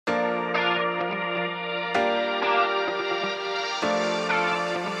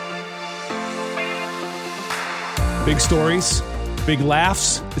Big stories, big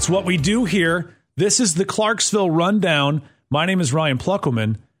laughs. It's what we do here. This is the Clarksville Rundown. My name is Ryan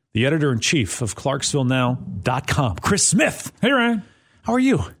Pluckelman, the editor-in-chief of ClarksvilleNow.com. Chris Smith. Hey, Ryan. How are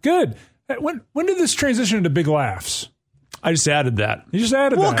you? Good. When did this transition into big laughs? I just added that. You just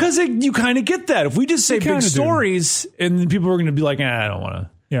added that? Well, because you kind of get that. If we just say big stories, and then people are going to be like, I don't want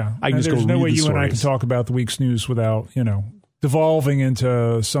to. Yeah. I can just go read the stories. There's no way you and I can talk about the week's news without, devolving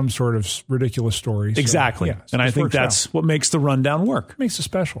into some sort of ridiculous story. So, exactly. Yeah, and I think that's what makes the rundown work. Makes it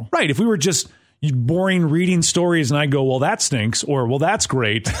special. Right. If we were just boring reading stories and I go, well, that stinks, or, well, that's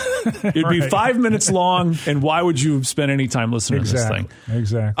great. It'd be 5 minutes long, and why would you spend any time listening to this thing?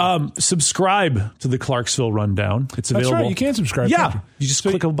 Exactly. Subscribe to the Clarksville Rundown. It's available. That's right. You can subscribe. Yeah. You just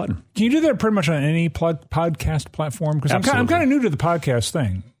click a button. Can you do that pretty much on any podcast platform? Because I'm kind of new to the podcast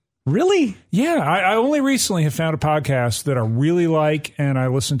thing. Really? Yeah. I only recently have found a podcast that I really like, and I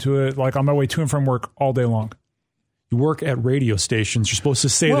listen to it like on my way to and from work all day long. You work at radio stations. You're supposed to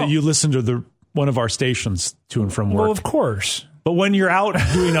say that you listen to one of our stations to and from work. Well, of course. But when you're out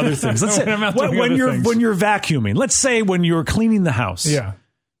doing other things, let's say when you're vacuuming, let's say when you're cleaning the house,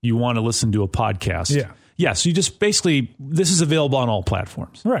 you want to listen to a podcast. Yeah. So you just basically, this is available on all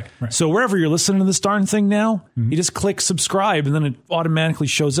platforms. Right. So wherever you're listening to this darn thing now, you just click subscribe, and then it automatically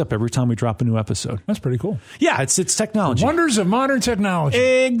shows up every time we drop a new episode. That's pretty cool. Yeah, it's technology. The wonders of modern technology.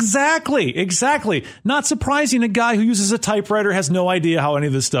 Exactly. Not surprising, a guy who uses a typewriter has no idea how any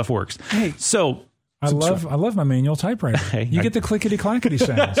of this stuff works. Hey, so I love my manual typewriter. Hey, you get the clickety-clackety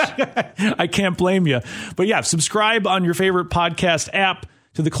sounds. I can't blame you. But yeah, subscribe on your favorite podcast app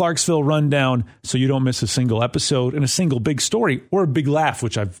to the Clarksville Rundown so you don't miss a single episode and a single big story or a big laugh,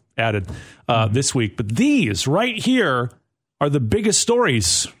 which I've added this week. But these right here are the biggest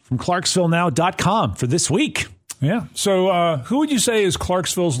stories from ClarksvilleNow.com for this week. Yeah. So who would you say is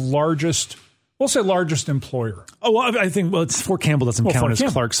Clarksville's largest employer? Oh, well, I think, it's Fort Campbell doesn't count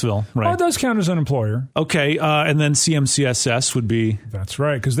as Clarksville. Right. Oh, it does count as an employer. Okay. And then CMCSS would be. That's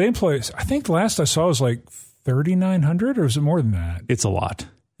right. Because they employ, I think the last I saw was like 3,900, or is it more than that? It's a lot.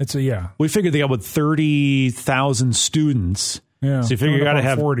 Yeah. We figured they got 30,000 students. Yeah. So you figure you got to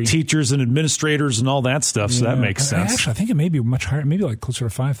have 40 teachers and administrators and all that stuff. So that makes sense. Actually, I think it may be much higher, maybe like closer to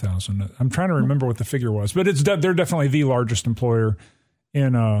 5,000. I'm trying to remember what the figure was, but they're definitely the largest employer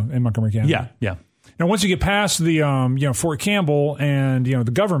in Montgomery County. Yeah. Now, once you get past the Fort Campbell and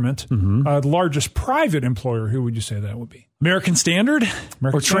the government, the largest private employer, who would you say that would be? American Standard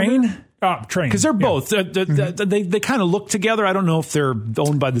or Train? Train. Because they're both. They kind of look together. I don't know if they're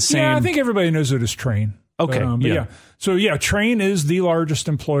owned by the same. Yeah, I think everybody knows it as Train. Okay. Yeah. So, Train is the largest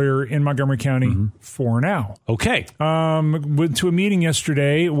employer in Montgomery County for now. Okay. Went to a meeting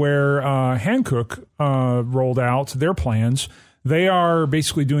yesterday where Hankook rolled out their plans. They are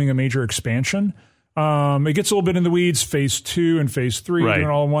basically doing a major expansion. It gets a little bit in the weeds, phase 2 and phase 3, doing it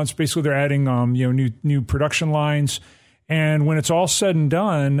all at once. Basically, they're adding new production lines. And when it's all said and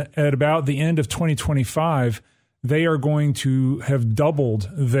done, at about the end of 2025, they are going to have doubled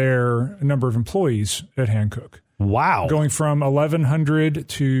their number of employees at Hankook. Wow. Going from 1,100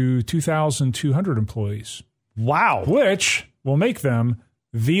 to 2,200 employees. Wow. Which will make them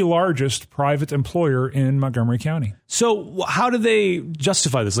the largest private employer in Montgomery County. So how do they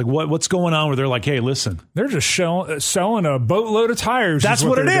justify this? Like, what's going on where they're like, hey, listen. They're just selling a boatload of tires. That's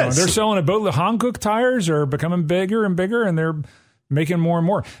what it is. They're selling a boatload. Hankook Tires are becoming bigger and bigger, and they're making more and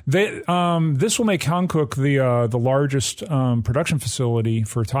more. This will make Hankook the largest production facility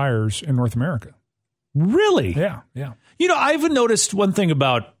for tires in North America. Really? Yeah. I've noticed one thing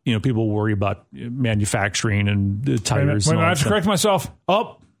about, people worry about manufacturing and the tires. I have to correct myself.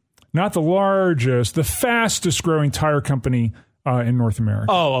 Oh, not the largest, the fastest growing tire company in North America.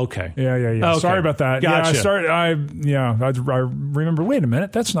 Oh, okay. Yeah. Okay. Sorry about that. Gotcha. I remember, wait a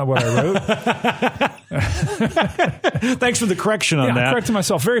minute. That's not what I wrote. Thanks for the correction on that. I corrected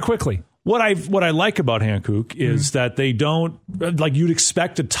myself very quickly. What I like about Hankook is that they don't, like you'd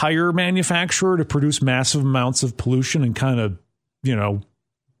expect a tire manufacturer to produce massive amounts of pollution and kind of,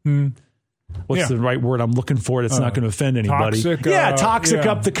 what's the right word I'm looking for? It's not going to offend anybody. Toxic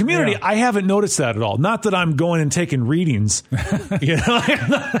up the community. Yeah. I haven't noticed that at all. Not that I'm going and taking readings. I'm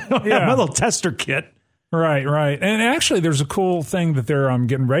a little tester kit. Right. And actually, there's a cool thing that they're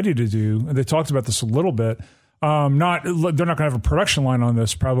getting ready to do. They talked about this a little bit. They're not going to have a production line on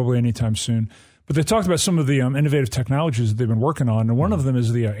this probably anytime soon. But they talked about some of the innovative technologies that they've been working on, and one of them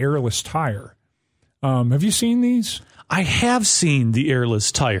is the airless tire. Have you seen these? I have seen the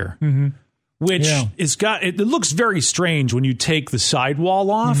airless tire, which it looks very strange when you take the sidewall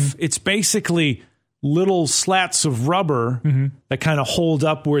off. It's basically little slats of rubber that kind of hold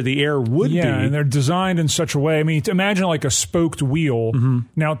up where the air would be. Yeah, and they're designed in such a way. I mean, imagine like a spoked wheel.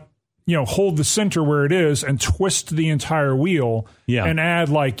 Now, hold the center where it is and twist the entire wheel and add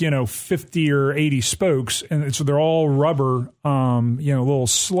 50 or 80 spokes. And so they're all rubber, little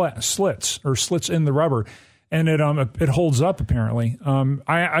slits in the rubber. And it holds up, apparently.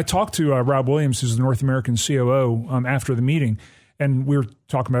 I talked to Rob Williams, who's the North American COO, after the meeting. And we were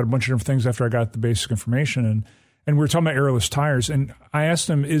talking about a bunch of different things after I got the basic information. And we were talking about airless tires. And I asked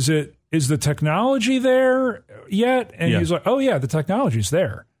him, is the technology there yet? And he was like, oh, yeah, the technology's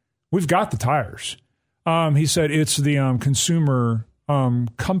there. We've got the tires. He said it's the consumer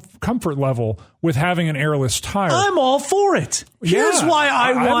comfort level with having an airless tire. I'm all for it. Here's why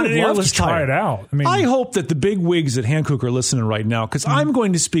I want an airless tire. Try it out. I hope that the big wigs at Hankook are listening right now, because I'm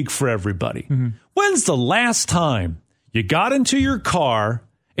going to speak for everybody. When's the last time you got into your car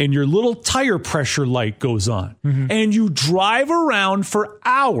and your little tire pressure light goes on and you drive around for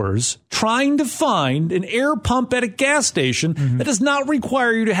hours trying to find an air pump at a gas station that does not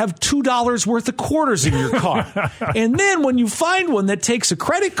require you to have $2 worth of quarters in your car? And then when you find one that takes a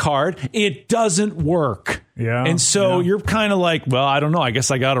credit card, it doesn't work. Yeah. And so you're kind of like, well, I don't know. I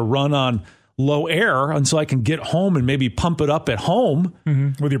guess I got to run on low air until I can get home and maybe pump it up at home.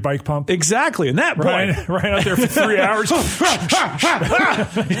 With your bike pump. Exactly. And that right out there for 3 hours.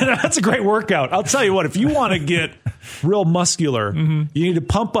 That's a great workout. I'll tell you what, if you want to get real muscular, you need to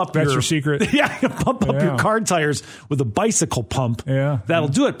pump up your secret. Yeah, pump up your car tires with a bicycle pump. Yeah. That'll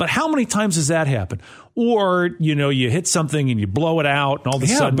do it. But how many times does that happen? Or, you hit something and you blow it out and all of a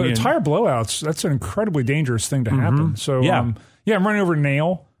sudden. But tire blowouts, that's an incredibly dangerous thing to happen. So, I'm running over a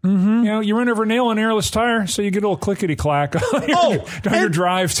nail. You run over a nail on an airless tire, so you get a little clickety clack on your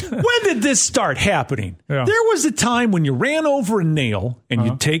drive. When did this start happening? Yeah. There was a time when you ran over a nail and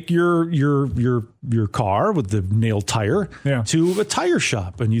you take your car with the nail tire to a tire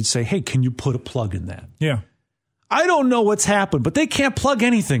shop and you'd say, "Hey, can you put a plug in that?" Yeah. I don't know what's happened, but they can't plug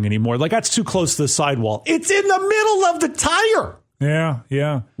anything anymore. Like, that's too close to the sidewall. It's in the middle of the tire.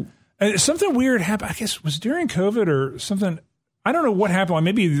 Yeah. And something weird happened. I guess it was during COVID or something. I don't know what happened. Like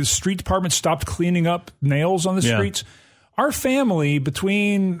maybe the street department stopped cleaning up nails on the streets. Our family,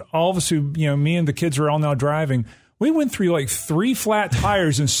 between all of us who, me and the kids are all now driving, we went through like 3 flat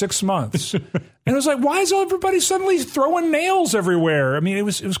tires in 6 months. And it was like, why is everybody suddenly throwing nails everywhere? I mean, it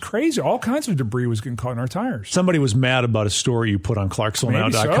was crazy. All kinds of debris was getting caught in our tires. Somebody was mad about a story you put on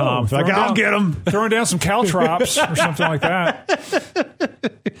ClarksvilleNow.com. So. Like, I'll get them. Throwing down some caltrops or something like that.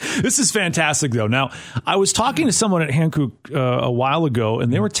 This is fantastic, though. Now, I was talking to someone at Hankook a while ago,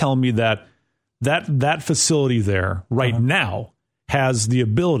 and they were telling me that facility there right now has the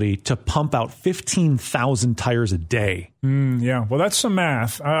ability to pump out 15,000 tires a day. Yeah, well, that's some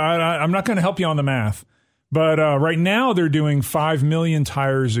math. I'm not going to help you on the math. But right now they're doing 5 million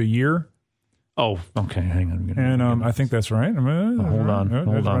tires a year. Oh, okay. Hang on. And I think that's right. Hold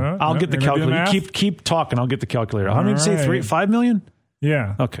on. I'll get the calculator. Keep talking. I'll get the calculator. How many did you say? 5 million?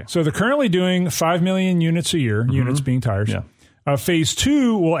 Yeah. Okay. So they're currently doing 5 million units a year, units being tires. Yeah. Phase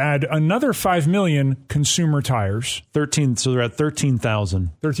 2 will add another 5 million consumer tires. 13. So they're at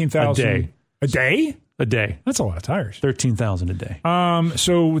 13,000. 13,000 a day. A day? A day. That's a lot of tires. 13,000 a day.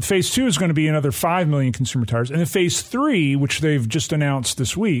 So with phase 2 is going to be another 5 million consumer tires. And then phase 3, which they've just announced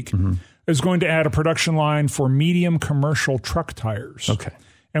this week, is going to add a production line for medium commercial truck tires. Okay.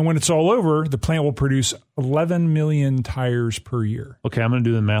 And when it's all over, the plant will produce 11 million tires per year. Okay, I'm going to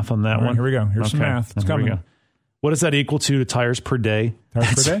do the math on that one. Here we go. Here's some math. It's coming. What does that equal to tires per day?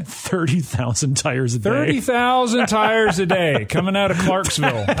 Tires per day? 30,000 tires a day. 30,000 tires a day coming out of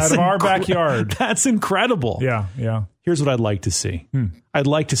Clarksville, out of our backyard. That's incredible. Yeah. Here's what I'd like to see. I'd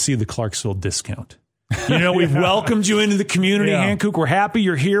like to see the Clarksville discount. We've welcomed you into the community, Hankook. We're happy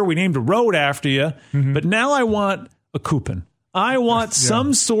you're here. We named a road after you. But now I want a coupon. I want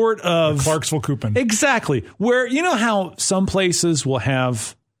some sort of... a Clarksville coupon. Exactly. Where, how some places will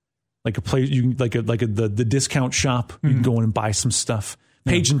have... like a place, you the discount shop. You can go in and buy some stuff.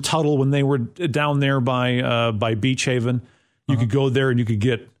 Page and Tuttle, when they were down there by Beach Haven, you could go there and you could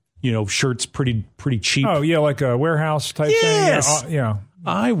get shirts pretty cheap. Oh yeah, like a warehouse type thing. thing. Yeah.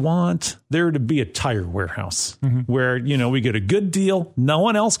 I want there to be a tire warehouse where we get a good deal. No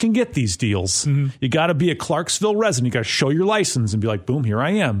one else can get these deals. You got to be a Clarksville resident. You got to show your license and be like, boom, here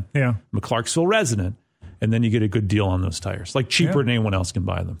I am. Yeah, I'm a Clarksville resident. And then you get a good deal on those tires, like cheaper than anyone else can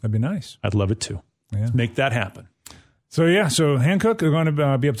buy them. That'd be nice. I'd love it too. Yeah. Let's make that happen. So Hankook are going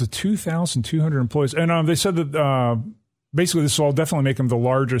to be up to 2,200 employees. And they said that basically this will definitely make them the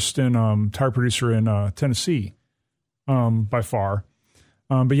largest tire producer in Tennessee by far.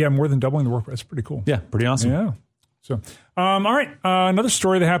 But yeah, more than doubling the work. That's pretty cool. Yeah, pretty awesome. Yeah. So, all right. Another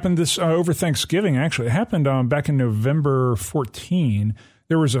story that happened this over Thanksgiving, actually. It happened back in November 14.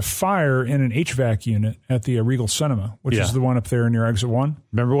 There was a fire in an HVAC unit at the Regal Cinema, which is the one up there near Exit 1.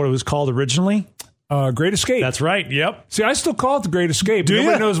 Remember what it was called originally? Great Escape. That's right. Yep. See, I still call it the Great Escape.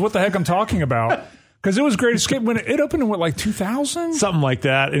 Nobody knows what the heck I'm talking about. Because it was Great Escape when it opened in, what, like 2000? Something like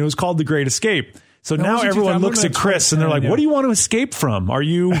that. And it was called the Great Escape. So now everyone looks at Chris and they're like, what do you want to escape from? Are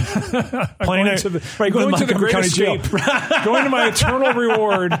you playing going to the Great Escape. Going to my eternal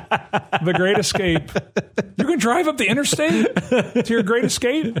reward, the Great Escape. You can drive up the interstate to your Great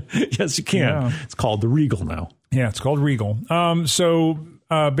Escape? Yes, you can. Yeah. It's called the Regal now. Yeah, it's called Regal. So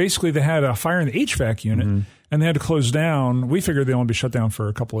basically they had a fire in the HVAC unit and they had to close down. We figured they'd only be shut down for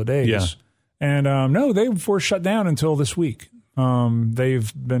a couple of days. Yeah. And no, they were shut down until this week.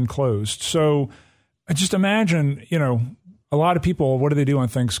 They've been closed. So I just imagine, a lot of people, what do they do on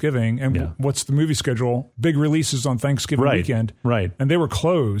Thanksgiving? And what's the movie schedule? Big releases on Thanksgiving weekend. Right. And they were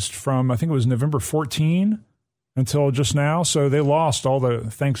closed from, I think it was November 14 until just now. So they lost all the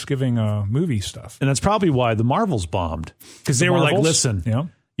Thanksgiving movie stuff. And that's probably why the Marvels bombed. Because they were like,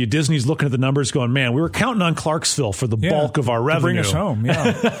 listen, Disney's looking at the numbers going, man, we were counting on Clarksville for the bulk of our revenue. To bring us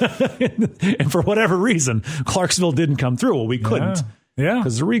home, And for whatever reason, Clarksville didn't come through. Well, we couldn't. Yeah.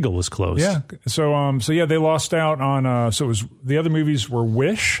 Because the Regal was closed. Yeah. So they lost out on, so it was, the other movies were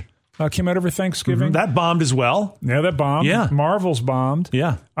Wish, came out over Thanksgiving. That bombed as well. Yeah, that bombed. Yeah. Marvel's bombed.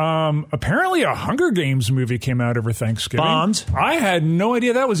 Yeah. Apparently a Hunger Games movie came out over Thanksgiving. Bombed. I had no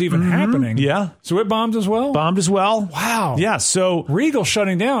idea that was even happening. Yeah. So it bombed as well? Bombed as well. Wow. Yeah. So Regal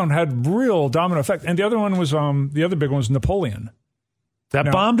shutting down had real domino effect. And the other one was, the other big one was Napoleon. That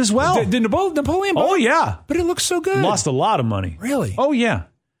bombed as well. Did Napoleon bomb? Oh, yeah. But it looks so good. Lost a lot of money. Really? Oh, yeah.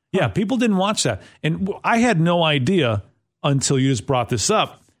 Yeah, people didn't watch that. And I had no idea until you just brought this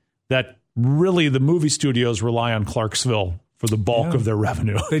up that really the movie studios rely on Clarksville for the bulk of their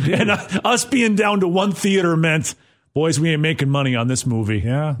revenue. They did. And us being down to one theater meant, boys, we ain't making money on this movie.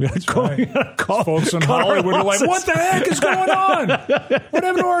 Yeah, that's right. Folks in Hollywood are like, what the heck is going on? What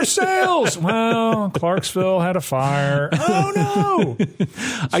happened to our sales? Well, Clarksville had a fire. Oh, no.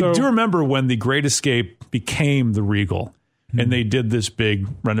 I do remember when the Great Escape became the Regal. And they did this big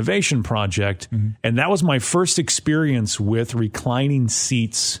renovation project. And that was my first experience with reclining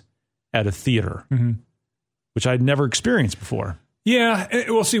seats at a theater, which I'd never experienced before. Yeah.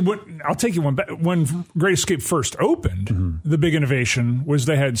 Well, see, I'll take you one back. When Great Escape first opened, the big innovation was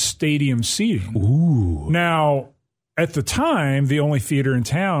they had stadium seating. Ooh. Now, at the time, the only theater in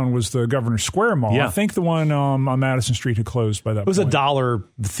town was the Governor Square Mall. Yeah. I think the one on Madison Street had closed by that point. It was $1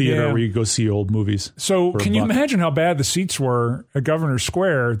 theater where you go see old movies. So can you imagine how bad the seats were at Governor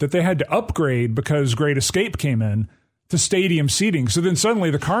Square that they had to upgrade because Great Escape came in to stadium seating? So then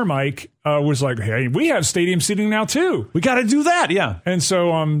suddenly the Carmike was like, hey, we have stadium seating now too. We got to do that, yeah. And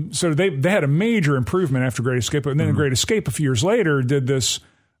so they had a major improvement after Great Escape. And then Great Escape a few years later did this,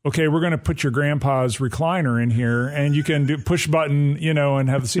 okay, we're going to put your grandpa's recliner in here and you can do push button, and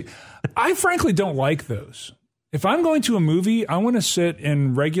have the seat. I frankly don't like those. If I'm going to a movie, I want to sit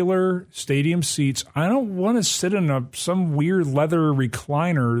in regular stadium seats. I don't want to sit in some weird leather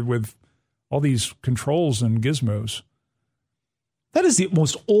recliner with all these controls and gizmos. That is the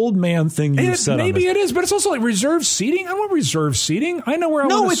most old man thing you've said. Maybe it is, but it's also like reserved seating. I don't want reserved seating. I know where I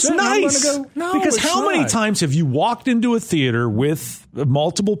want to sit. No, it's nice. Because how many times have you walked into a theater with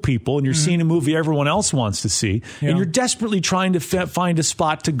multiple people and you're seeing a movie everyone else wants to see, and you're desperately trying to find a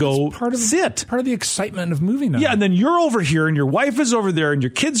spot to go sit? Part of the excitement of movie night. Yeah, and then you're over here and your wife is over there and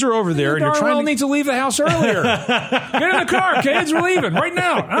your kids are over there, and you're trying to need to leave the house earlier. Get in the car, kids. We're leaving right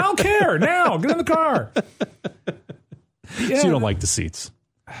now. I don't care. Now, get in the car. Yeah. So you don't like the seats?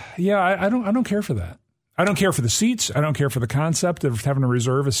 Yeah, I don't care for that. I don't care for the seats. I don't care for the concept of having to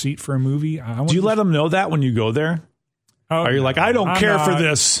reserve a seat for a movie. Do you let them know that when you go there? Are you like, I don't care for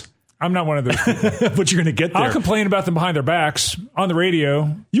this? I'm not one of those people. But you're going to get there. I'll complain about them behind their backs on the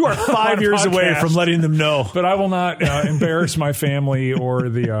radio. You are 5 years away from letting them know. But I will not embarrass my family or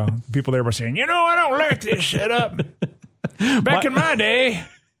the people there by saying, I don't like this setup. Back in my day,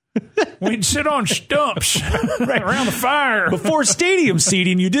 we'd sit on stumps around the fire. Before stadium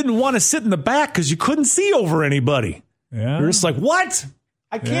seating, you didn't want to sit in the back because you couldn't see over anybody. Yeah. You're just like, what?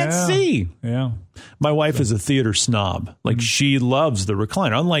 I can't see. Yeah. My wife is a theater snob. Like, she loves the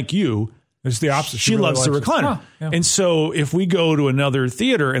recliner. Unlike you, it's the opposite. She really loves the recliner. Oh, yeah. And so if we go to another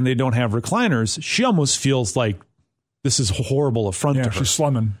theater and they don't have recliners, she almost feels like this is a horrible affront to her. She's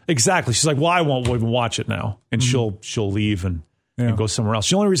slumming. Exactly. She's like, well, I won't even watch it now. And she'll leave and and go somewhere else.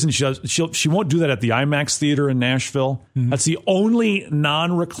 The only reason she won't do that at the IMAX theater in Nashville. That's the only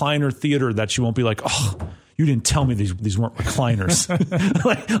non-recliner theater that she won't be like, oh, you didn't tell me these weren't recliners.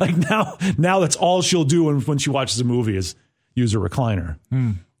 like now that's all she'll do when she watches a movie is use a recliner.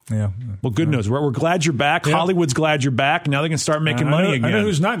 Yeah. Well, good news. We're glad you're back. Yep. Hollywood's glad you're back. Now they can start making money again. I know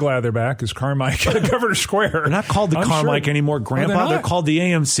who's not glad they're back is Carmike at Governor Square. They're not called the Carmike anymore, Grandpa. They're called the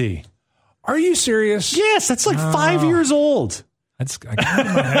AMC. Are you serious? Yes, that's like 5 years old. I got it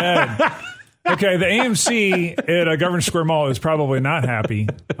in my head. Okay, the AMC at Governor Square Mall is probably not happy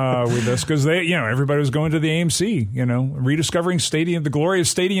with this because everybody was going to the AMC, rediscovering the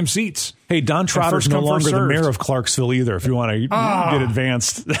glorious stadium seats. Hey, Don Trotter's no longer the mayor of Clarksville either. If you want to get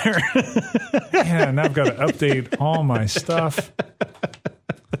advanced there, yeah. Now I've got to update all my stuff.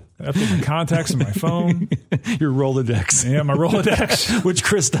 Update my contacts in my phone. Your Rolodex. Yeah, my Rolodex. Which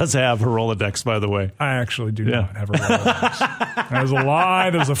Chris does have her Rolodex, by the way. I actually do not have a Rolodex. That was a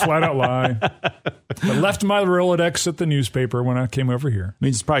lie. That was a flat-out lie. I left my Rolodex at the newspaper when I came over here.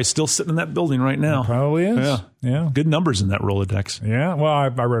 Means it's probably still sitting in that building right now. It probably is. Yeah. Good numbers in that Rolodex. Yeah. Well, I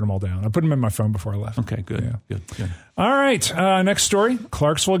wrote them all down. I put them in my phone before I left. Okay, good. Yeah. Good. All right. Next story.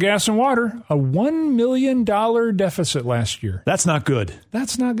 Clarksville Gas and Water. A $1 million deficit last year. That's not good.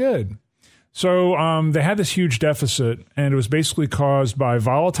 That's not good. So they had this huge deficit, and it was basically caused by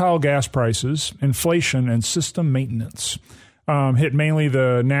volatile gas prices, inflation, and system maintenance. Hit mainly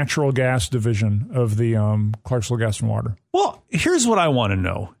the natural gas division of the Clarksville Gas and Water. Well, here's what I want to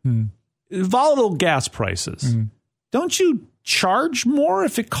know. Volatile gas prices. Don't you charge more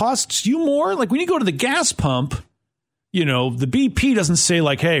if it costs you more? Like when you go to the gas pump, the BP doesn't say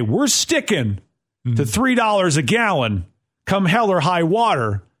like, hey, we're sticking to $3 a gallon come hell or high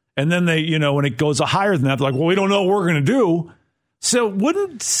water. And then they, when it goes higher than that, they're like, well, we don't know what we're going to do. So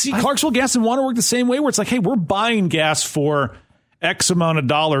wouldn't Clarksville Gas and Water work the same way where it's like, hey, we're buying gas for X amount of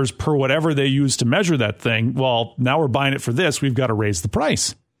dollars per whatever they use to measure that thing. Well, now we're buying it for this. We've got to raise the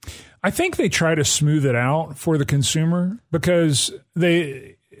price. I think they try to smooth it out for the consumer because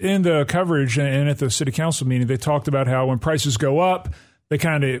in the coverage and at the city council meeting, they talked about how when prices go up, they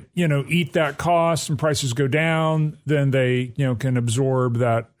kind of, eat that cost, and prices go down, then they, can absorb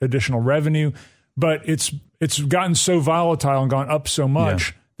that additional revenue. But it's gotten so volatile and gone up so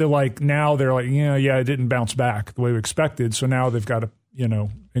much that now they're like, it didn't bounce back the way we expected. So now they've got to,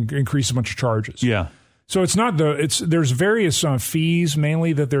 increase a bunch of charges. Yeah. So there's various fees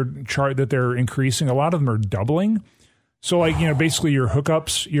mainly that they're increasing. A lot of them are doubling. So basically your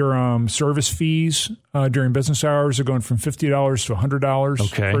hookups, your service fees during business hours are going from $50 to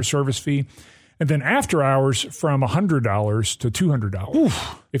 $100 per service fee. And then after hours from $100 to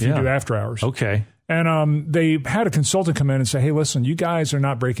 $200 if you do after hours. Okay. And they had a consultant come in and say, hey, listen, you guys are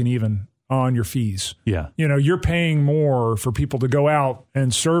not breaking even on your fees. Yeah. You're paying more for people to go out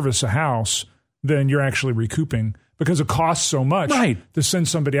and service a house than you're actually recouping. Because it costs so much to send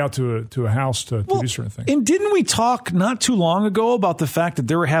somebody out to a house to do certain things. And didn't we talk not too long ago about the fact that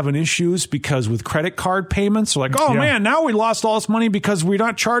they were having issues because with credit card payments? They're like, man, now we lost all this money because we're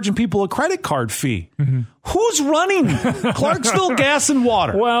not charging people a credit card fee. Who's running Clarksville Gas and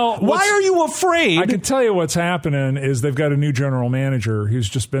Water? Well, why are you afraid? I can tell you what's happening is they've got a new general manager who's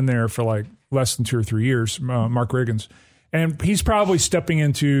just been there for like less than 2 or 3 years, Mark Riggins. And he's probably stepping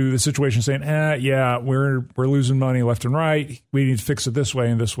into the situation saying, we're losing money left and right. We need to fix it this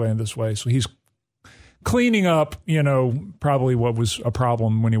way and this way and this way. So he's cleaning up, probably what was a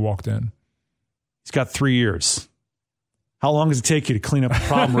problem when he walked in. He's got 3 years. How long does it take you to clean up a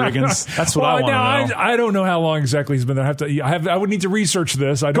problem, Riggins? That's what I want to know. I don't know how long exactly he's been there. I would need to research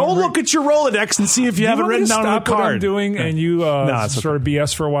this. Go look at your Rolodex and see if you have it written down on the card. What I'm doing, and you sort of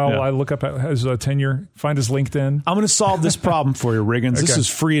BS for a while while I look up his tenure, find his LinkedIn. I'm going to solve this problem for you, Riggins. Okay. This is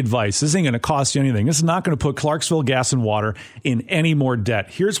free advice. This ain't going to cost you anything. This is not going to put Clarksville Gas and Water in any more debt.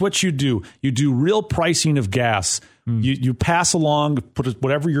 Here's what you do. You do real pricing of gas. You pass along, put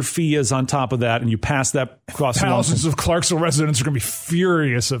whatever your fee is on top of that, and you pass that cost along. Thousands of Clarksville residents are going to be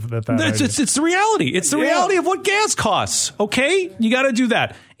furious at that. It's the reality. It's the reality of what gas costs. Okay? You got to do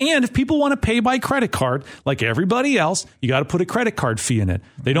that. And if people want to pay by credit card, like everybody else, you got to put a credit card fee in it.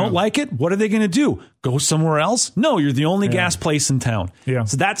 They don't like it. What are they going to do? Go somewhere else? No, you're the only gas place in town. Yeah.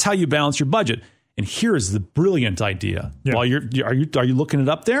 So that's how you balance your budget. And here is the brilliant idea. Yeah. While are you looking it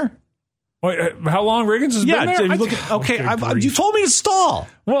up there? Wait, how long Riggins has been there? You told me to stall.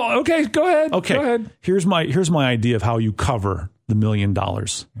 Well, okay, go ahead. Okay, go ahead. Here's my idea of how you cover the $1 million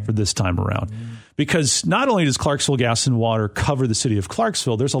for this time around. Because not only does Clarksville Gas and Water cover the city of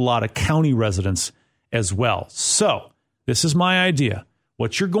Clarksville, there's a lot of county residents as well. So this is my idea.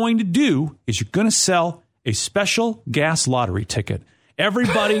 What you're going to do is you're going to sell a special gas lottery ticket.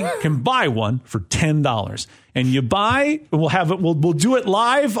 Everybody can buy one for $10. And you buy, we'll do it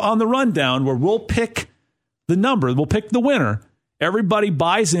live on the rundown where we'll pick the number, we'll pick the winner. Everybody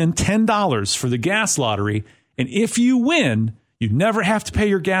buys in $10 for the gas lottery. And if you win, you never have to pay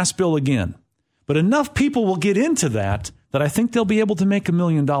your gas bill again. But enough people will get into that I think they'll be able to make $1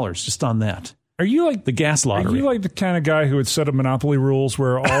 million just on that. Are you like the gas lottery? Are you like the kind of guy who would set up monopoly rules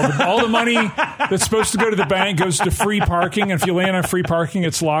where all the money that's supposed to go to the bank goes to free parking, and if you land on free parking,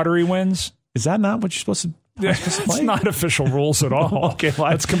 it's lottery wins? Is that not what you're supposed to? It's not official rules at all. Okay,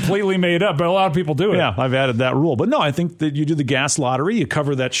 well, it's completely made up, but a lot of people do it. Yeah, I've added that rule. But no, I think that you do the gas lottery, you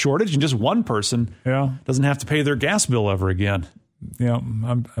cover that shortage, and just one person doesn't have to pay their gas bill ever again. Yeah,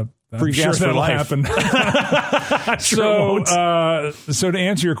 I'm free gas sure for life. Happen. So to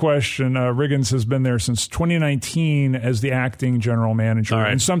answer your question, Riggins has been there since 2019 as the acting general manager.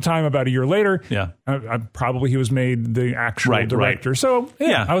 Right. And sometime about a year later, probably he was made the actual director. Right. So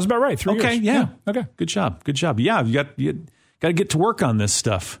I was about right. 3 years. Okay, yeah. Okay. Good job. Yeah, you got to get to work on this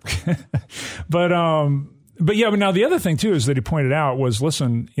stuff. But now the other thing too is that he pointed out was,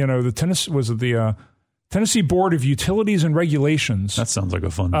 listen, the Tennessee Board of Utilities and Regulations. That sounds like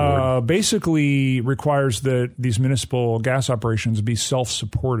a fun board. Basically requires that these municipal gas operations be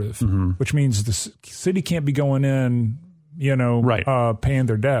self-supportive, which means the city can't be going in, paying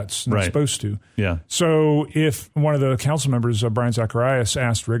their debts. They're supposed to. Yeah. So if one of the council members, Brian Zacharias,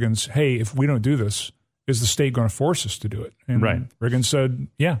 asked Riggins, hey, if we don't do this, is the state going to force us to do it? And Riggins said,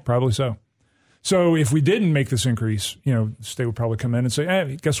 yeah, probably so. So if we didn't make this increase, the state would probably come in and say,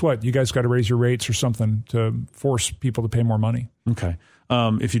 hey, guess what? You guys got to raise your rates or something to force people to pay more money. Okay.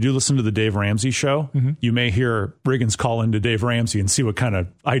 If you do listen to the Dave Ramsey show, you may hear Riggins call into Dave Ramsey and see what kind of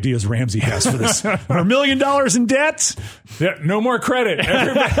ideas Ramsey has for this. $1 million in debt? Yeah, no more credit.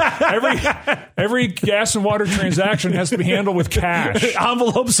 Every gas and water transaction has to be handled with cash.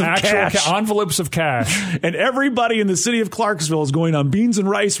 Envelopes of cash. Envelopes of cash. And everybody in the city of Clarksville is going on beans and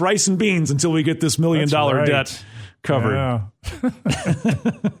rice and beans until we get this $1 million debt covered. Yeah.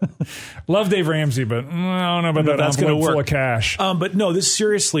 Love Dave Ramsey, but I don't know about that. That's going to work. Full of cash. But no, this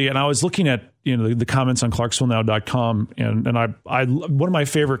seriously. And I was looking at the comments on ClarksvilleNow.com, and I one of my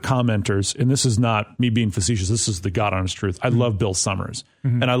favorite commenters, and this is not me being facetious. This is the God honest truth. I love Bill Summers,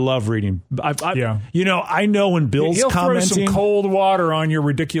 and I love reading. I know when Bill's He'll commenting, throw some cold water on your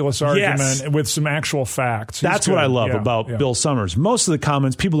ridiculous argument with some actual facts. That's what I love about Bill Summers. Most of the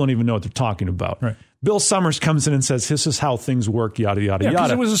comments, people don't even know what they're talking about. Right. Bill Summers comes in and says, this is how things work, yada, yada, yada.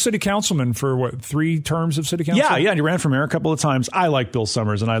 Because he was a city councilman for, 3 terms of city council? Yeah, and he ran for mayor a couple of times. I like Bill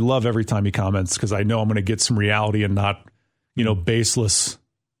Summers, and I love every time he comments because I know I'm going to get some reality and not, baseless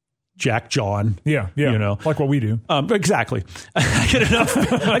Jack John. Yeah. Like what we do. Exactly. I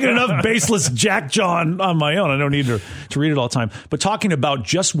get enough baseless Jack John on my own. I don't need to read it all the time. But talking about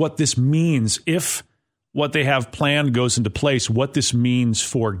just what this means if what they have planned goes into place, what this means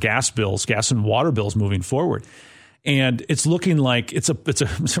for gas and water bills moving forward. And it's looking like it's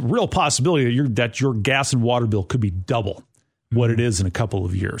a real possibility that your gas and water bill could be double what it is in a couple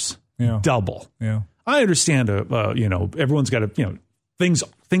of years. Yeah. Double. Yeah. I understand, everyone's got to,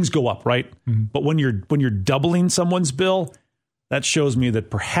 things go up, right? Mm-hmm. But when you're doubling someone's bill, that shows me that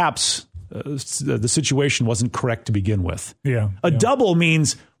perhaps the situation wasn't correct to begin with. Yeah. A double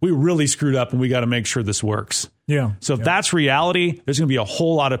means we really screwed up and we got to make sure this works. Yeah. So if that's reality, there's going to be a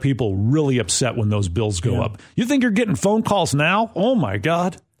whole lot of people really upset when those bills go up. You think you're getting phone calls now? Oh my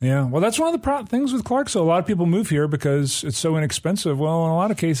God. Yeah. Well, that's one of the things with Clarksville. A lot of people move here because it's so inexpensive. Well, in a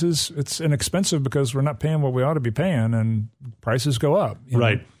lot of cases, it's inexpensive because we're not paying what we ought to be paying and prices go up.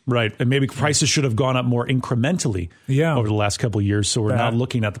 Right. And maybe prices should have gone up more incrementally over the last couple of years. So we're not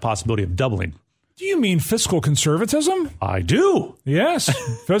looking at the possibility of doubling. Do you mean fiscal conservatism? I do. Yes.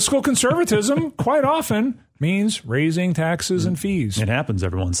 Fiscal conservatism quite often means raising taxes and fees. It happens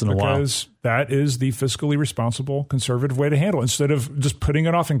every once in a while. Because that is the fiscally responsible, conservative way to handle it, instead of just putting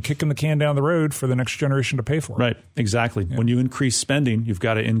it off and kicking the can down the road for the next generation to pay for it. Right, exactly. Yeah. When you increase spending, you've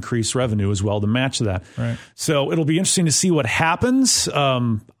got to increase revenue as well to match that. Right. So it'll be interesting to see what happens.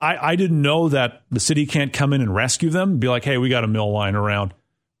 I didn't know that the city can't come in and rescue them, be like, hey, we got a mill lying around.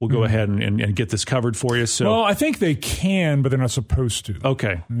 We'll go ahead and get this covered for you. So, well, I think they can, but they're not supposed to.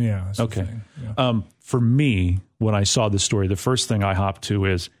 Okay. Yeah. Okay. Yeah. For me, when I saw this story, the first thing I hopped to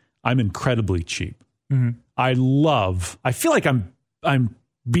is I'm incredibly cheap. Mm-hmm. I feel like I'm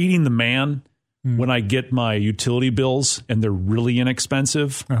beating the man when I get my utility bills and they're really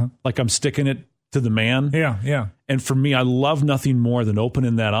inexpensive. Uh-huh. Like I'm sticking it to the man. Yeah. And for me, I love nothing more than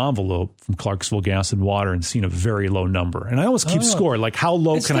opening that envelope from Clarksville Gas and Water and seeing a very low number. And I always keep score, like how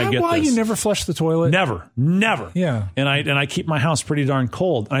low can I get this? Is that why you never flush the toilet? Never. Yeah. And I keep my house pretty darn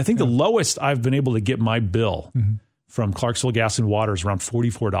cold. And I think the lowest I've been able to get my bill from Clarksville Gas and Water is around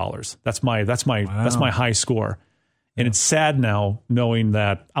 $44. That's my high score. And it's sad now knowing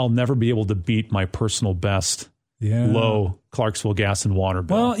that I'll never be able to beat my personal best low Clarksville Gas and Water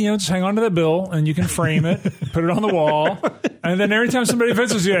bill. Well, just hang on to that bill and you can frame it, put it on the wall, and then every time somebody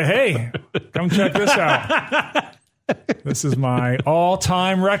visits you, hey, come check this out. This is my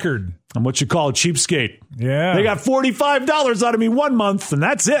all-time record. I'm what you call a cheapskate. Yeah. They got $45 out of me one month, and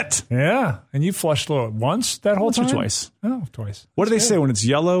that's it. Yeah. And you flushed once that whole time? Once or twice. Oh, twice. What do they say? When it's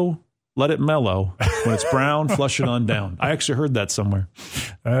yellow, let it mellow. When it's brown, flush it on down. I actually heard that somewhere.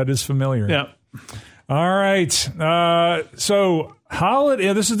 That is familiar. Yeah. All right. So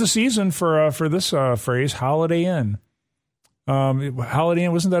holiday. This is the season for this phrase, Holiday Inn. Holiday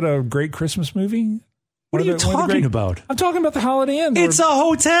Inn, wasn't that a great Christmas movie? What are you talking about? I'm talking about the Holiday Inn. It's a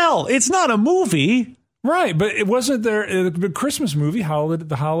hotel. It's not a movie. Right, but it wasn't there the Christmas movie,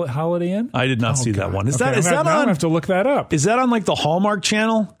 the Holiday Inn? I did not see that one. Is that on? I have to look that up. Is that on like the Hallmark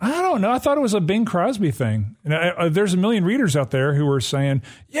Channel? I don't know. I thought it was a Bing Crosby thing. There's a million readers out there who are saying,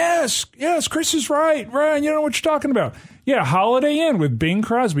 yes, Chris is right. Ryan, you know what you're talking about. Yeah, Holiday Inn with Bing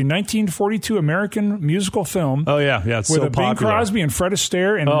Crosby, 1942 American musical film. Oh, yeah. It's with so popular. Bing Crosby and Fred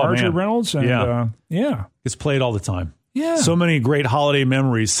Astaire and Marjorie Reynolds. And, it's played all the time. Yeah. So many great holiday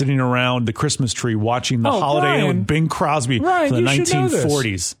memories sitting around the Christmas tree watching the Holiday Inn with Bing Crosby from the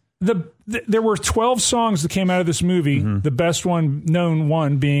 1940s. There were 12 songs that came out of this movie, the best known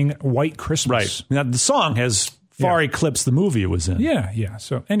one being White Christmas. Right. Now, the song has far eclipsed the movie it was in. Yeah.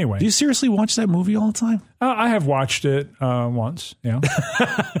 So anyway. Do you seriously watch that movie all the time? I have watched it once, and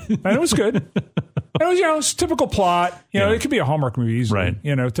it was good. It was, it's typical plot. It could be a Hallmark movie easily.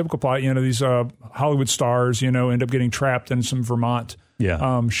 Right. Typical plot. These Hollywood stars, end up getting trapped in some Vermont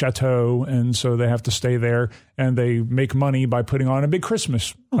chateau, and so they have to stay there, and they make money by putting on a big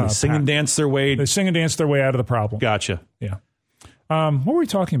Christmas. They sing and dance their way. They sing and dance their way out of the problem. Gotcha. Yeah. What were we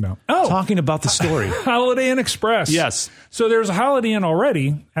talking about? Talking about the story. Holiday Inn Express. Yes. So there's a Holiday Inn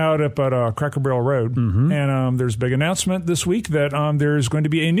already out up at Cracker Barrel Road. And there's a big announcement this week that there's going to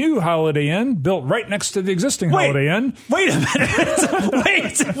be a new Holiday Inn built right next to the existing Holiday Inn. Wait a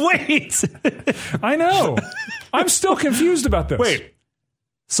minute. Wait. I know. I'm still confused about this. Wait.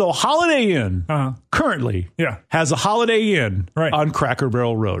 So Holiday Inn currently has a Holiday Inn on Cracker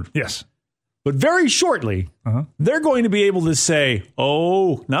Barrel Road. Yes. But very shortly, they're going to be able to say,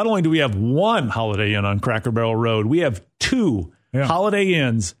 not only do we have one Holiday Inn on Cracker Barrel Road, we have two Holiday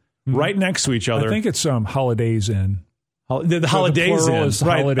Inns right next to each other. I think it's Holidays Inn. The Holidays Inn.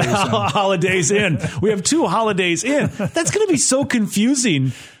 Right. Holidays Inn. We have two Holidays Inn. That's going to be so confusing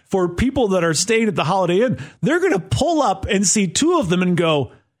for people that are staying at the Holiday Inn. They're going to pull up and see two of them and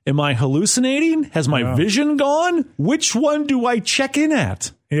go, am I hallucinating? Has my vision gone? Which one do I check in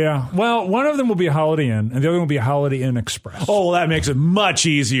at? Yeah. Well, one of them will be a Holiday Inn, and the other one will be a Holiday Inn Express. Oh, well, that makes it much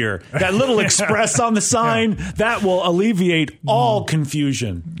easier. That little express on the sign, that will alleviate all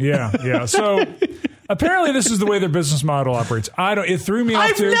confusion. Yeah. So apparently this is the way their business model operates. It threw me off.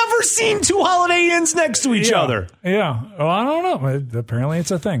 I've never seen two Holiday Inns next to each other. Yeah. Well, I don't know. Apparently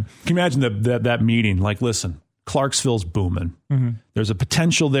it's a thing. Can you imagine that meeting? Like, listen, Clarksville's booming. There's a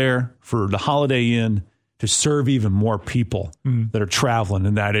potential there for the Holiday Inn to serve even more people that are traveling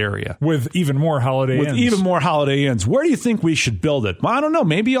in that area. With even more Holiday Inns. Where do you think we should build it? Well, I don't know.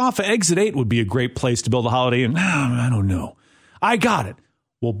 Maybe off of Exit 8 would be a great place to build a Holiday Inn. I don't know. I got it.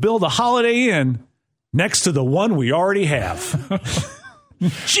 We'll build a Holiday Inn next to the one we already have.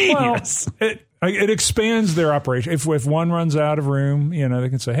 Genius. Well, it expands their operation. If one runs out of room, they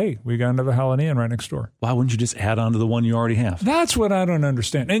can say, hey, we got another Holiday Inn right next door. Why wouldn't you just add on to the one you already have? That's what I don't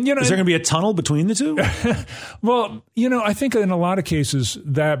understand. And is there going to be a tunnel between the two? Well, I think in a lot of cases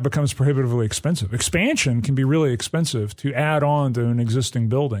that becomes prohibitively expensive. Expansion can be really expensive to add on to an existing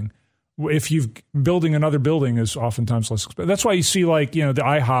building. If building another building is oftentimes less expensive. That's why you see the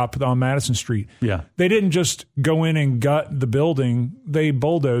IHOP on Madison Street. Yeah. They didn't just go in and gut the building. They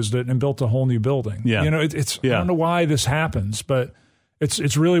bulldozed it and built a whole new building. Yeah. I don't know why this happens, but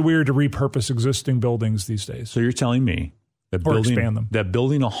it's really weird to repurpose existing buildings these days. So you're telling me that expand them. That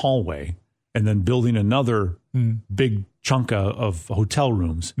building a hallway and then building another big chunk of hotel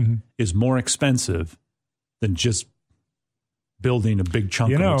rooms is more expensive than just building a big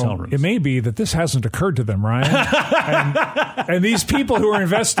chunk of hotel rooms. It may be that this hasn't occurred to them, Ryan. and these people who are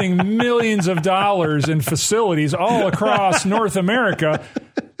investing millions of dollars in facilities all across North America,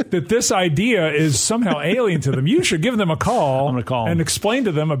 that this idea is somehow alien to them, you should give them a call. I'm going to call and them. Explain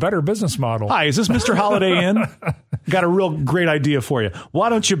to them a better business model. Hi, is this Mr. Holiday Inn? Got a real great idea for you. Why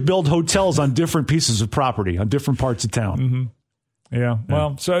don't you build hotels on different pieces of property, on different parts of town? Mm-hmm. Yeah.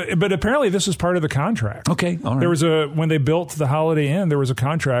 Well, but apparently this is part of the contract. Okay. All right. There was when they built the Holiday Inn, there was a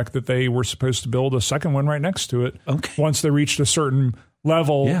contract that they were supposed to build a second one right next to it. Okay. Once they reached a certain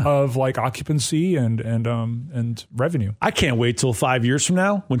level of like occupancy and revenue. I can't wait till 5 years from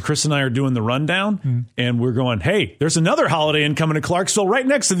now when Chris and I are doing the rundown and we're going, hey, there's another Holiday Inn coming to Clarksville right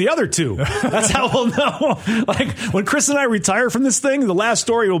next to the other two. That's how we'll know. Like when Chris and I retire from this thing, the last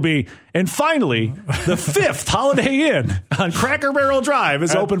story will be, and finally, the fifth Holiday Inn on Cracker Barrel Drive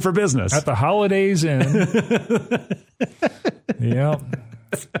is open for business. At the Holidays Inn. Yeah.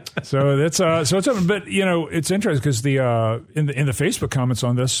 So it's but it's interesting because in the Facebook comments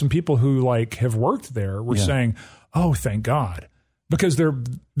on this, some people who like have worked there were saying, "Oh, thank God," because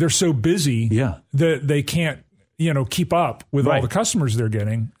they're so busy that they can't keep up with all the customers they're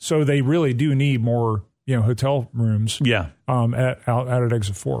getting. So they really do need more hotel rooms. Yeah, out at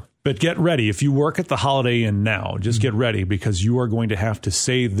Exit 4. But get ready if you work at the Holiday Inn now. Just get ready because you are going to have to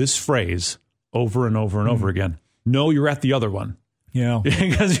say this phrase over and over and over again. No, you're at the other one. Yeah,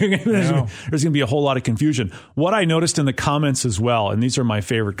 because there's going to be a whole lot of confusion. What I noticed in the comments as well, and these are my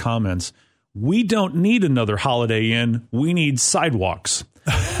favorite comments, we don't need another Holiday Inn. We need sidewalks.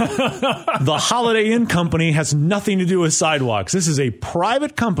 The Holiday Inn company has nothing to do with sidewalks. This is a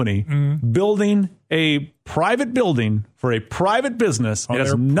private company building a private building for a private business. On it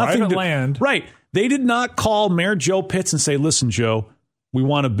has their nothing private to land. Right. They did not call Mayor Joe Pitts and say, listen, Joe, we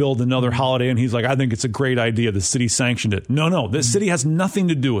want to build another Holiday Inn. He's like, I think it's a great idea. The city sanctioned it. No, the city has nothing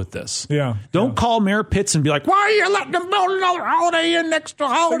to do with this. Yeah. Don't call Mayor Pitts and be like, why are you letting them build another Holiday Inn next to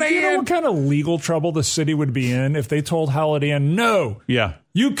Holiday Inn? You know what kind of legal trouble the city would be in if they told Holiday Inn, no,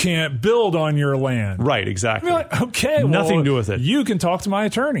 you can't build on your land. Right, exactly. Like, okay, nothing to do with it. You can talk to my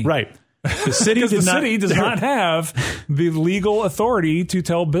attorney. Right. The city does not have the legal authority to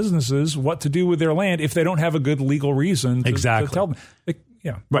tell businesses what to do with their land if they don't have a good legal reason to tell them.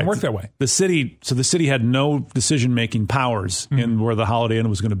 Don't work that way. The city had no decision-making powers in where the Holiday Inn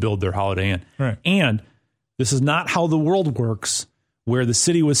was going to build their Holiday Inn. Right. And this is not how the world works, where the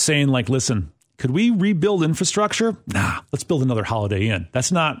city was saying, like, listen, could we rebuild infrastructure? Nah, let's build another Holiday Inn.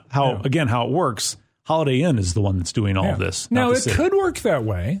 That's not how it works. Holiday Inn is the one that's doing all of this. Now, it could work that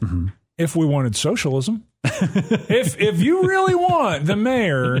way if we wanted socialism. if you really want the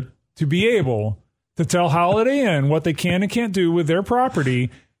mayor to be able to tell Holiday Inn what they can and can't do with their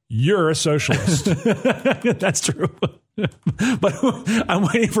property, you're a socialist. That's true. But I'm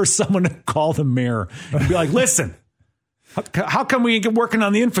waiting for someone to call the mayor and be like, listen, how come we ain't working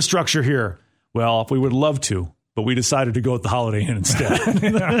on the infrastructure here? Well, we would love to, but we decided to go with the Holiday Inn instead.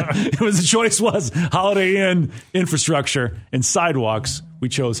 The choice was Holiday Inn, infrastructure, and sidewalks. We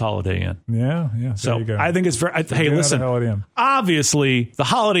chose Holiday Inn. Yeah. So there you go. I think it's very. Hey, listen. Obviously, the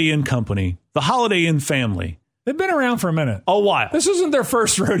Holiday Inn company, the Holiday Inn family, they've been around for a minute. A while. This isn't their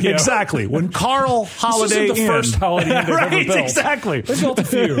first rodeo. Exactly. When Carl Holiday this isn't the first Holiday Inn they've ever built. Exactly. They built a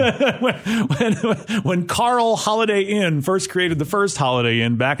few. when Carl Holiday Inn first created the first Holiday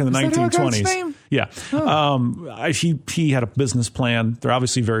Inn back in the 1920s. Yeah. Oh. He had a business plan. They're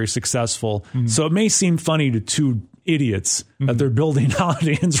obviously very successful. So it may seem funny to two idiots that they're building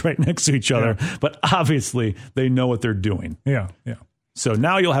Holiday Inns right next to each other, but obviously they know what they're doing. Yeah. So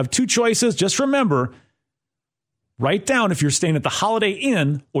now you'll have two choices. Just remember, write down if you're staying at the Holiday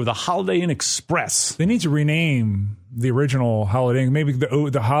Inn or the Holiday Inn Express. They need to rename the original Holiday Inn, maybe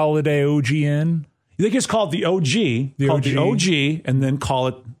the Holiday OG Inn. They just call it the OG, the OG, and then call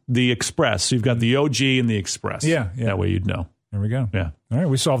it the Express. So you've got the OG and the Express. Yeah. That way you'd know. There we go. Yeah. All right,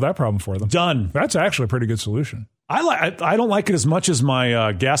 we solved that problem for them. Done. That's actually a pretty good solution. I don't like it as much as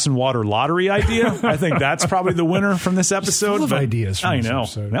my gas and water lottery idea. I think that's probably the winner from this episode. Full of ideas from this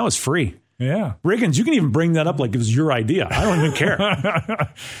episode. That was free. Yeah. Riggins, you can even bring that up like it was your idea. I don't even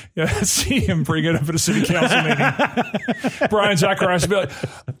care. See him bring it up at a city council meeting. Brian Zacharias will be like,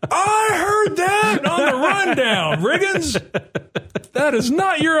 I heard that on the rundown, Riggins. That is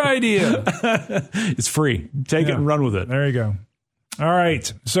not your idea. It's free. Take it and run with it. There you go. All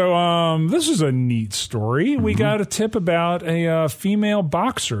right. So this is a neat story. We got a tip about a female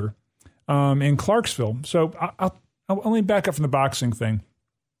boxer in Clarksville. So I'll only back up from the boxing thing.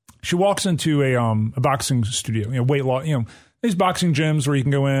 She walks into a boxing studio, weight loss, these boxing gyms where you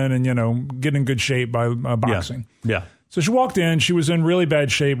can go in and, get in good shape by boxing. Yeah. So she walked in. She was in really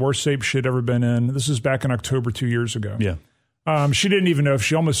bad shape, worst shape she'd ever been in. This is back in October 2 years ago. Yeah. She didn't even know if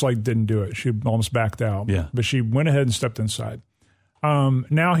she almost didn't do it. She almost backed out. Yeah. But she went ahead and stepped inside.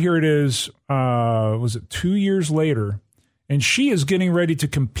 Now here it is, was it 2 years later, and she is getting ready to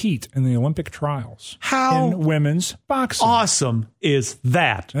compete in the Olympic trials. How in women's boxing. Awesome is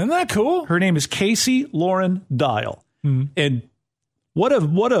that? Isn't that cool? Her name is Casey Lauren Dial. And what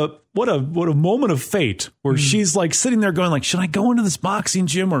a moment of fate where she's like sitting there going like, should I go into this boxing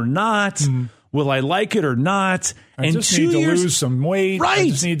gym or not? Will I like it or not? I just need to lose some weight. Right. I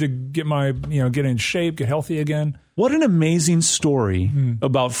just need to get get in shape, get healthy again. What an amazing story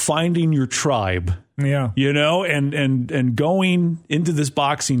about finding your tribe. Yeah. And going into this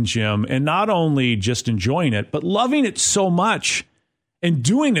boxing gym and not only just enjoying it, but loving it so much and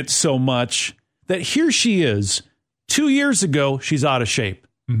doing it so much that here she is. 2 years ago, she's out of shape,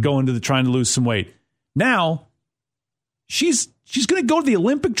 going to trying to lose some weight. Now, she's going to go to the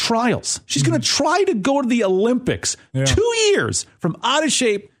Olympic trials. She's going to try to go to the Olympics. Yeah. 2 years from out of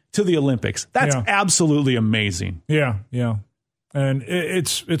shape to the Olympics. That's absolutely amazing. Yeah, yeah. And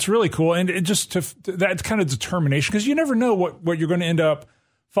it's really cool. And it just that kind of determination, because you never know what you're going to end up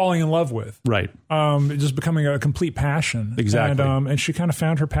falling in love with. Right. Just becoming a complete passion. Exactly. And she kind of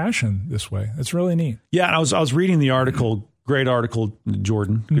found her passion this way. It's really neat. Yeah. And I was reading the article, great article,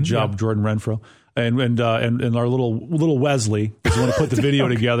 Jordan. Good job, Jordan Renfro. And our little Wesley, because we want to put the video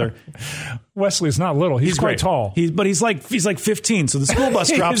together. Wesley is not little. He's quite tall. He's like 15. So the school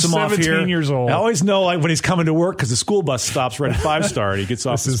bus drops him off here. 17 years old. I always know when he's coming to work because the school bus stops right at 5 Star and he gets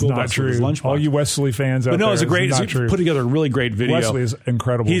off the school bus with his lunchbox. All you Wesley fans out there. But no, he put together a really great video. Wesley is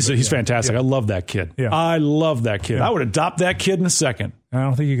incredible. He's fantastic. I love that kid. Yeah. I love that kid. I would adopt that kid in a second. I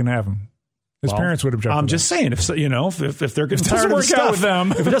don't think you can have him. His parents would object. I'm just saying, if they're getting tired of the stuff, out with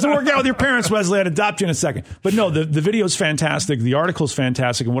them. if it doesn't work out with your parents, Wesley, I'd adopt you in a second. But no, the video's fantastic. The article's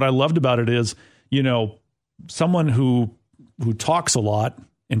fantastic. And what I loved about it is, someone who talks a lot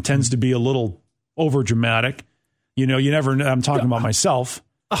and tends to be a little over dramatic. You never know. I'm talking about myself.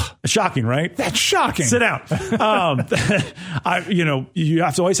 Shocking, right? That's shocking. Sit down. You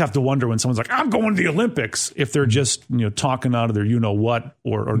always have to wonder when someone's like, I'm going to the Olympics, if they're just, talking out of their, what,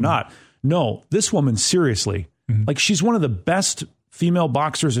 or not. No, this woman, seriously, like she's one of the best female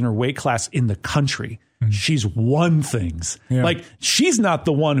boxers in her weight class in the country. She's won things. Yeah. Like she's not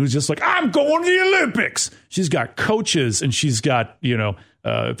the one who's just like, I'm going to the Olympics. She's got coaches and she's got,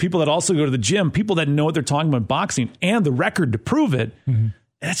 people that also go to the gym, people that know what they're talking about boxing and the record to prove it.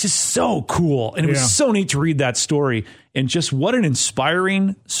 That's just so cool. And it was so neat to read that story and just what an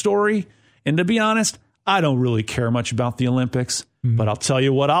inspiring story. And to be honest, I don't really care much about the Olympics. But I'll tell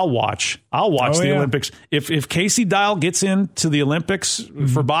you what I'll watch. The Olympics. If Casey Dial gets into the Olympics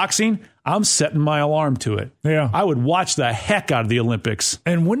for boxing, I'm setting my alarm to it. Yeah. I would watch the heck out of the Olympics.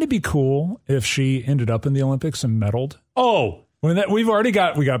 And wouldn't it be cool if she ended up in the Olympics and medaled? Oh. We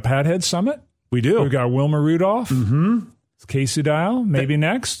got Pathead Summit. We do. We've got Wilma Rudolph. Casey Dial, maybe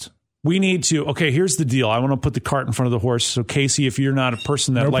next. We need to. Okay, here's the deal. I want to put the cart in front of the horse. So, Casey, if you're not a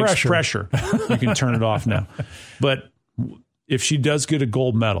person that likes pressure, you can turn it off now. But if she does get a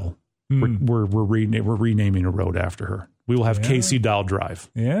gold medal, we're renaming a road after her. We will have Casey Dial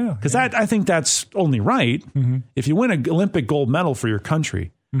Drive. Yeah. Because I think that's only right. If you win an Olympic gold medal for your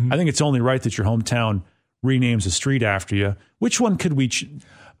country, I think it's only right that your hometown renames a street after you. Which one could we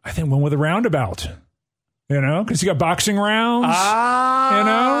I think one with a roundabout. Because you got boxing rounds.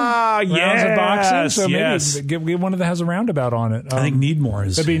 Rounds of boxing. So maybe get one that has a roundabout on it. I think Needmore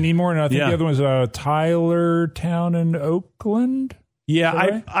is. That'd be Needmore, and I think the other one's Tylertown in Oakland.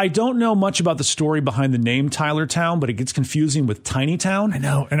 Yeah, I don't know much about the story behind the name Tylertown, but it gets confusing with Tiny Town. I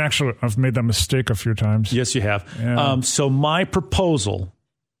know, and actually, I've made that mistake a few times. Yes, you have. Yeah. So my proposal,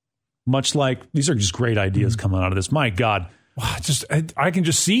 much like these are just great ideas coming out of this. My God. Wow, I can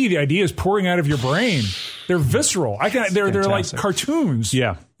just see the ideas pouring out of your brain. They're visceral. They're like cartoons.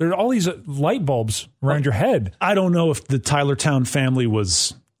 Yeah, there are all these light bulbs around your head. I don't know if the Tylertown family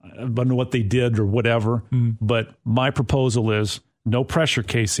I don't know what they did or whatever. But my proposal is no pressure,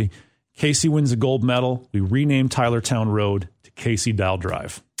 Casey. Casey wins a gold medal. We rename Tylertown Road to Casey Dial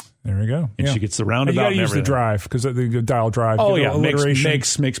Drive. There we go. And she gets the roundabout. You got to use the drive because the Dial Drive. Oh yeah,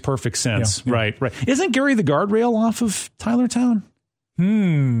 makes perfect sense. Yeah. Right. Isn't Gary the guardrail off of Tylertown?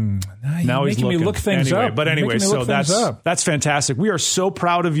 Now he's making me look things up. But anyway, so that's fantastic. We are so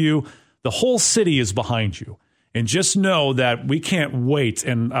proud of you. The whole city is behind you, and just know that we can't wait.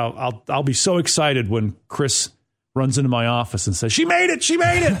 And I'll be so excited when Chris runs into my office and says, "She made it! She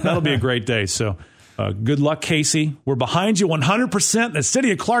made it!" That'll be a great day. So. Good luck, Casey. We're behind you 100%. The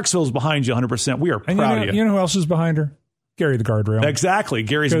city of Clarksville is behind you 100%. We are proud of you. You know who else is behind her? Gary the Guardrail. Exactly.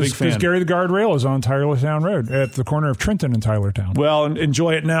 Gary's a big fan. Because Gary the Guardrail is on Tylertown Road at the corner of Trenton and Tylertown. Well,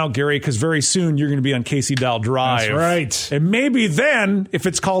 enjoy it now, Gary, because very soon you're going to be on Casey Dial Drive. That's right. And maybe then, if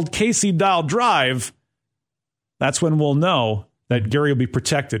it's called Casey Dial Drive, that's when we'll know that Gary will be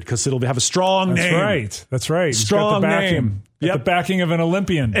protected because it'll have a strong name. That's right. Strong name. The backing of an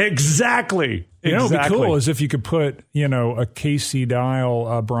Olympian. Exactly. You know, it'd be cool is if you could put, a Casey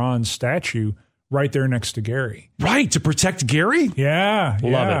Dial bronze statue right there next to Gary. Right, to protect Gary? Yeah.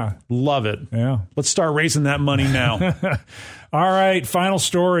 Love it. Yeah. Let's start raising that money now. All right, final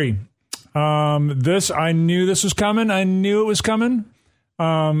story. I knew this was coming. I knew it was coming.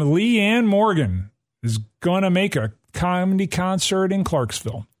 Leanne Morgan is going to make a comedy concert in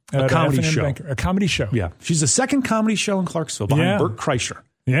Clarksville. A comedy show. A comedy show. Yeah. She's the second comedy show in Clarksville behind Bert Kreischer.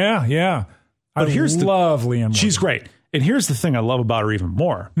 Yeah. But I love Leanne Morgan. She's great. And here's the thing I love about her even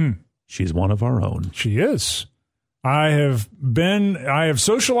more. She's one of our own. She is. I have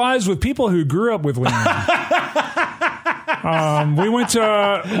socialized with people who grew up with Leanne.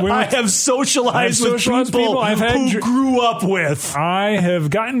 I have socialized with people who grew up with. I have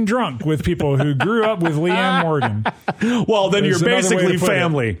gotten drunk with people who grew up with Leanne Morgan. Well, then you're basically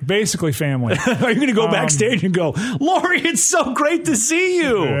family. Basically family. Are you going to go backstage and go, Lori, it's so great to see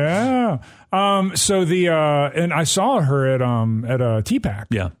you? Yeah. And I saw her at a TPAC.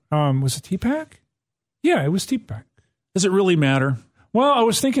 Yeah. Was it TPAC? Yeah, it was TPAC. Does it really matter? Well, I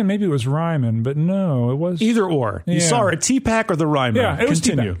was thinking maybe it was Ryman, but no, it was either or. You saw her at TPAC or the Ryman. Yeah, it was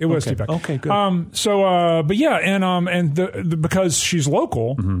Continue. TPAC. It was TPAC. Okay, good. Because she's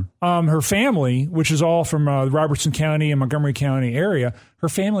local, her family, which is all from the Robertson County and Montgomery County area, her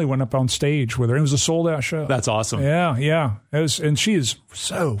family went up on stage with her. It was a sold out show. That's awesome. Yeah. And she is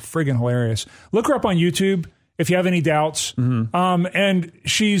so friggin' hilarious. Look her up on YouTube if you have any doubts. And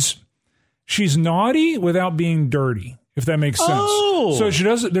she's naughty without being dirty, if that makes sense. Oh. So she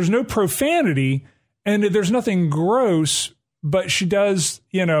doesn't, there's no profanity and there's nothing gross, but she does,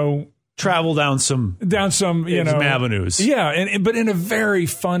 travel down some avenues. Yeah. But in a very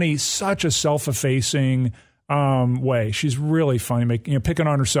funny, such a self-effacing way. She's really funny, picking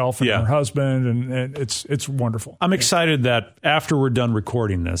on herself and her husband. And it's wonderful. I'm excited that after we're done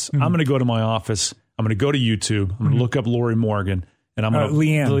recording this, I'm going to go to my office. I'm going to go to YouTube. I'm going to look up Lori Morgan. And I'm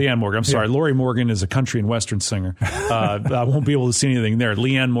Leanne Morgan. I'm sorry. Lori Morgan is a country and western singer. I won't be able to see anything there.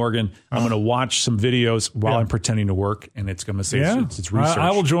 Leanne Morgan. I'm going to watch some videos while I'm pretending to work, and it's going to say it's research.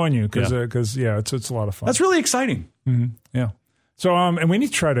 I will join you because it's a lot of fun. That's really exciting. Yeah. So and we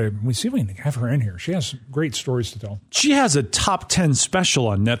need to see if we can have her in here. She has great stories to tell. She has a top 10 special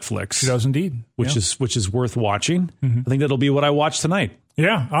on Netflix. She does indeed, which is worth watching. I think that'll be what I watch tonight.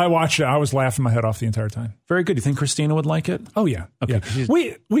 Yeah, I watched it. I was laughing my head off the entire time. Very good. You think Christina would like it? Oh, yeah. Okay.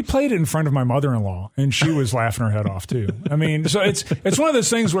 Yeah. We played it in front of my mother-in-law, and she was laughing her head off, too. I mean, so it's one of those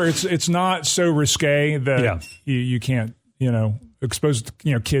things where it's not so risque that you can't, expose,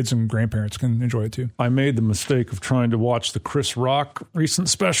 kids and grandparents can enjoy it, too. I made the mistake of trying to watch the Chris Rock recent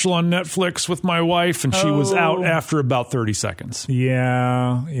special on Netflix with my wife, and she was out after about 30 seconds.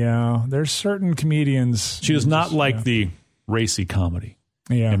 Yeah. There's certain comedians. She does not like the racy comedy.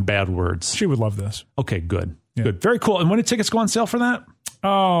 Yeah. And bad words. She would love this. Okay, good. Yeah. Good. Very cool. And when do tickets go on sale for that?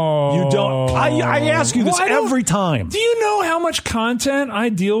 Oh. You don't. I ask you this every time. Do you know how much content I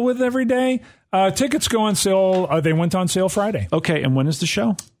deal with every day? Tickets go on sale. They went on sale Friday. Okay. And when is the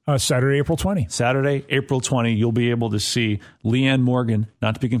show? Saturday, April 20. Saturday, April 20. You'll be able to see Leanne Morgan,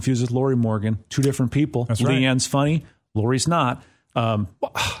 not to be confused with Lori Morgan. Two different people. That's right. Leanne's funny. Lori's not.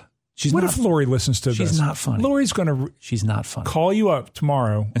 What if Lori listens to this? She's not funny. Lori's going to she's not funny. Call you up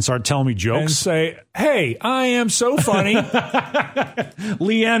tomorrow and start telling me jokes and say, "Hey, I am so funny."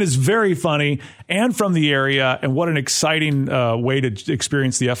 Leanne is very funny and from the area, and what an exciting way to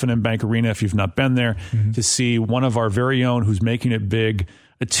experience the F&M Bank Arena if you've not been there, to see one of our very own who's making it big.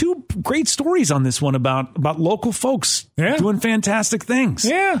 Two great stories on this one about local folks doing fantastic things.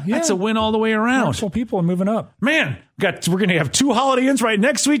 Yeah. That's a win all the way around. Clarksville people are moving up. Man, we're going to have two Holiday Inns right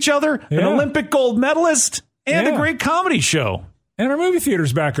next to each other, an Olympic gold medalist, and a great comedy show. And our movie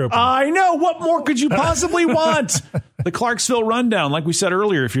theater's back open. I know. What more could you possibly want? The Clarksville Rundown. Like we said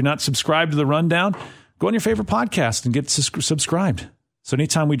earlier, if you're not subscribed to the Rundown, go on your favorite podcast and get subscribed. So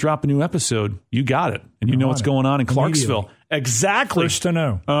anytime we drop a new episode, you got it. And you know what's going on in Clarksville. Exactly. First to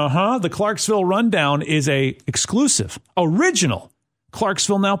know. The Clarksville Rundown is a exclusive, original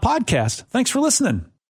Clarksville Now podcast. Thanks for listening.